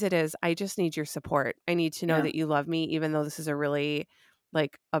 Sometimes it is, I just need your support. I need to know that you love me, even though this is a really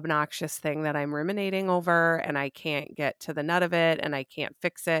like obnoxious thing that I'm ruminating over and I can't get to the nut of it and I can't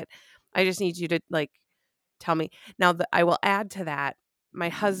fix it. I just need you to like tell me. Now, I will add to that, my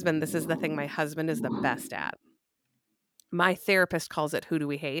husband, this is the thing my husband is the best at. My therapist calls it, who do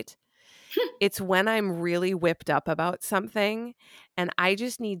we hate? It's when I'm really whipped up about something and I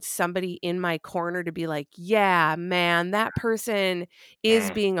just need somebody in my corner to be like, yeah, man, that person is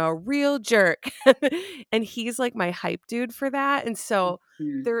being a real jerk. And he's like my hype dude for that. And so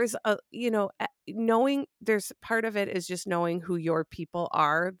there's knowing there's part of it is just knowing who your people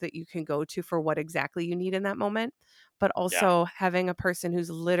are that you can go to for what exactly you need in that moment, but also having a person who's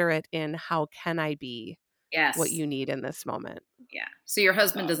literate in how can I be what you need in this moment. Yeah. So your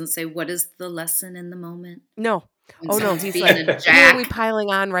husband doesn't say, what is the lesson in the moment? No. When Oh, no. someone's He's being like, a who are we jack. piling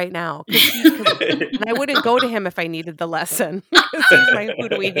on right now? And I wouldn't go to him if I needed the lesson because he's my who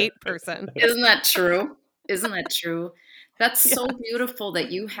do we hate person. Isn't that true? Isn't that true? That's so beautiful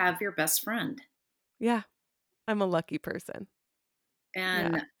that you have your best friend. Yeah. I'm a lucky person.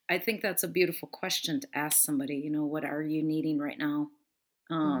 And I think that's a beautiful question to ask somebody, you know, what are you needing right now?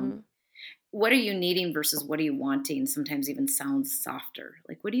 What are you needing versus what are you wanting sometimes even sounds softer.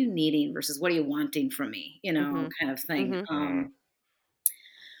 Like, what are you needing versus what are you wanting from me? You know, kind of thing.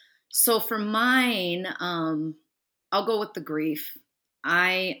 So for mine, I'll go with the grief.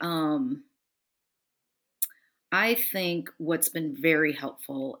 I think what's been very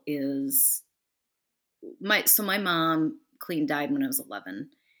helpful is my mom Colleen died when I was 11.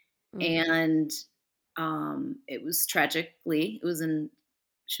 Mm. And it was tragically,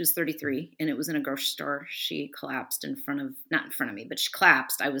 she was 33, and it was in a grocery store. She collapsed not in front of me, but she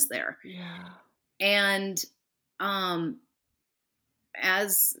collapsed. I was there. Yeah. And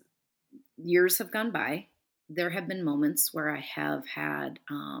as years have gone by, there have been moments where I have had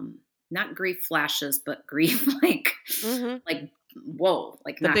not grief flashes, but grief like whoa,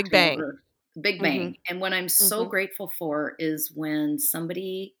 like The knocked big me bang. over, the big Mhm. bang. And what I'm so grateful for is when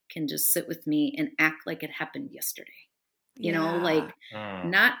somebody can just sit with me and act like it happened yesterday. You know, like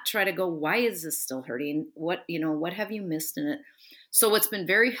not try to go, why is this still hurting? What have you missed in it? So what's been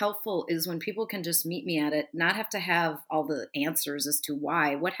very helpful is when people can just meet me at it, not have to have all the answers as to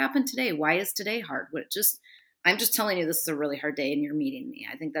why. What happened today? Why is today hard? I'm just telling you this is a really hard day and you're meeting me.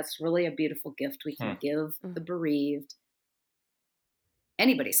 I think that's really a beautiful gift we can give the bereaved,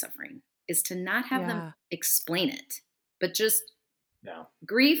 anybody suffering, is to not have them explain it, but just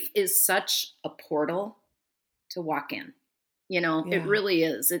grief is such a portal to walk in. It really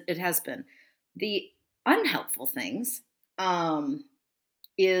is. It has been. The unhelpful things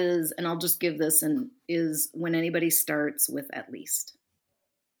is, and I'll just give this, is when anybody starts with at least.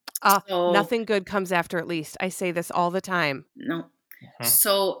 Nothing good comes after at least. I say this all the time. No.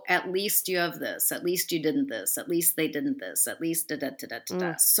 So at least you have this. At least you didn't this. At least they didn't this. At least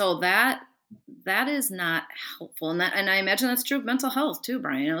da-da-da-da-da-da. So that is not helpful. And I imagine that's true of mental health too,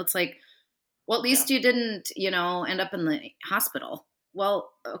 Brian. It's like, well, at least you didn't, end up in the hospital.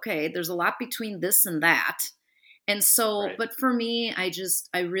 Well, okay, there's a lot between this and that. And so, but for me, I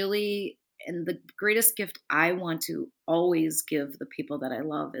really, and the greatest gift I want to always give the people that I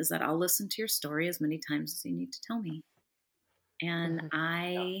love is that I'll listen to your story as many times as you need to tell me. And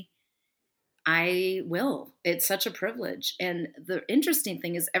I will. It's such a privilege. And the interesting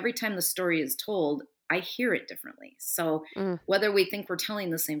thing is every time the story is told, I hear it differently. So whether we think we're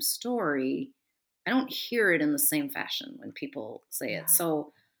telling the same story, I don't hear it in the same fashion when people say it.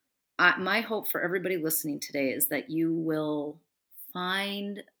 So my hope for everybody listening today is that you will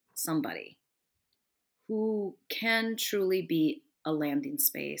find somebody who can truly be a landing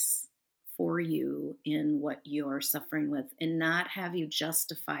space for you in what you're suffering with, and not have you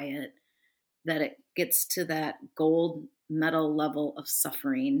justify it, that it gets to that gold medal level of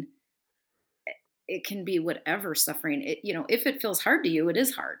suffering. It can be whatever suffering. If it feels hard to you, it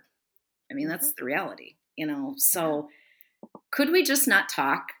is hard. I mean, that's the reality, So could we just not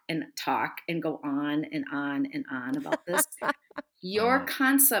talk and go on and on and on about this? Your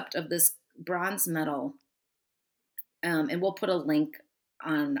concept of this bronze medal, and we'll put a link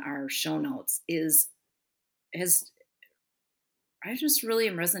on our show notes, I just really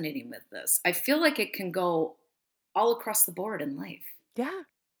am resonating with this. I feel like it can go all across the board in life. Yeah.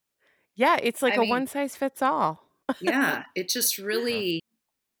 Yeah. It's like one size fits all. Yeah. It just really,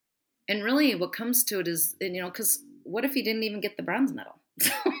 and really what comes to it is, because what if you didn't even get the bronze medal?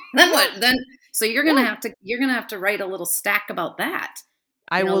 Then what? So you're going to have to write a little stack about that.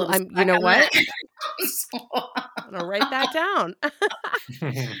 I will. You know what? I'm going to write that down.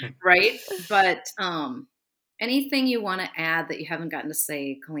 Right. But, anything you want to add that you haven't gotten to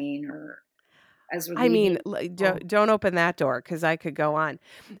say, Colleen, or as we're leaving? Don't open that door, because I could go on.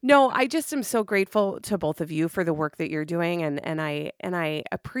 No, I just am so grateful to both of you for the work that you're doing, and I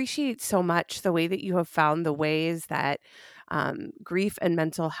appreciate so much the way that you have found the ways that grief and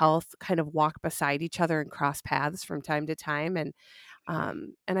mental health kind of walk beside each other and cross paths from time to time, and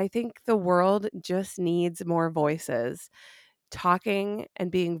I think the world just needs more voices talking and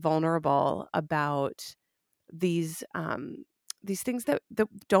being vulnerable about these things that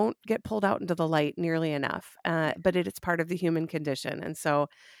don't get pulled out into the light nearly enough, but it's part of the human condition. And so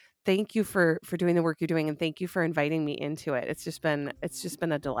thank you for doing the work you're doing, and thank you for inviting me into it. It's just been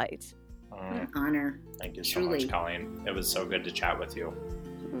a delight. An honor. Thank you so much, Colleen. It was so good to chat with you.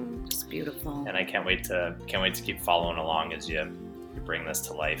 It's beautiful. And I can't wait to keep following along as you bring this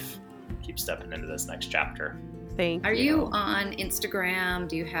to life. Keep stepping into this next chapter. Thank you. Are you on Instagram?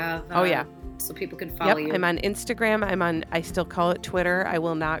 Do you have so people can follow you? I'm on Instagram. I still call it Twitter. I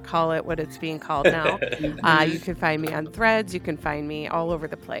will not call it what it's being called now. You can find me on Threads. You can find me all over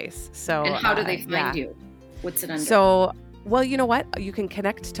the place. So, and how do they find you? What's it under? So, well, you know what? You can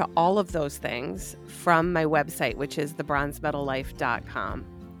connect to all of those things from my website, which is thebronzemedallife.com.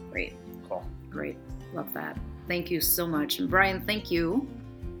 Great. Cool. Great. Love that. Thank you so much. And Brian, thank you.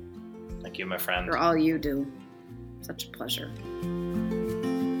 Thank you, my friend. For all you do. Such a pleasure.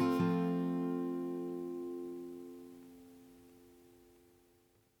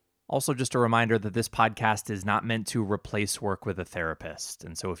 Also, just a reminder that this podcast is not meant to replace work with a therapist.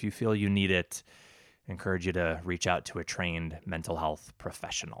 And so if you feel you need it, encourage you to reach out to a trained mental health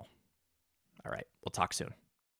professional. All right, we'll talk soon.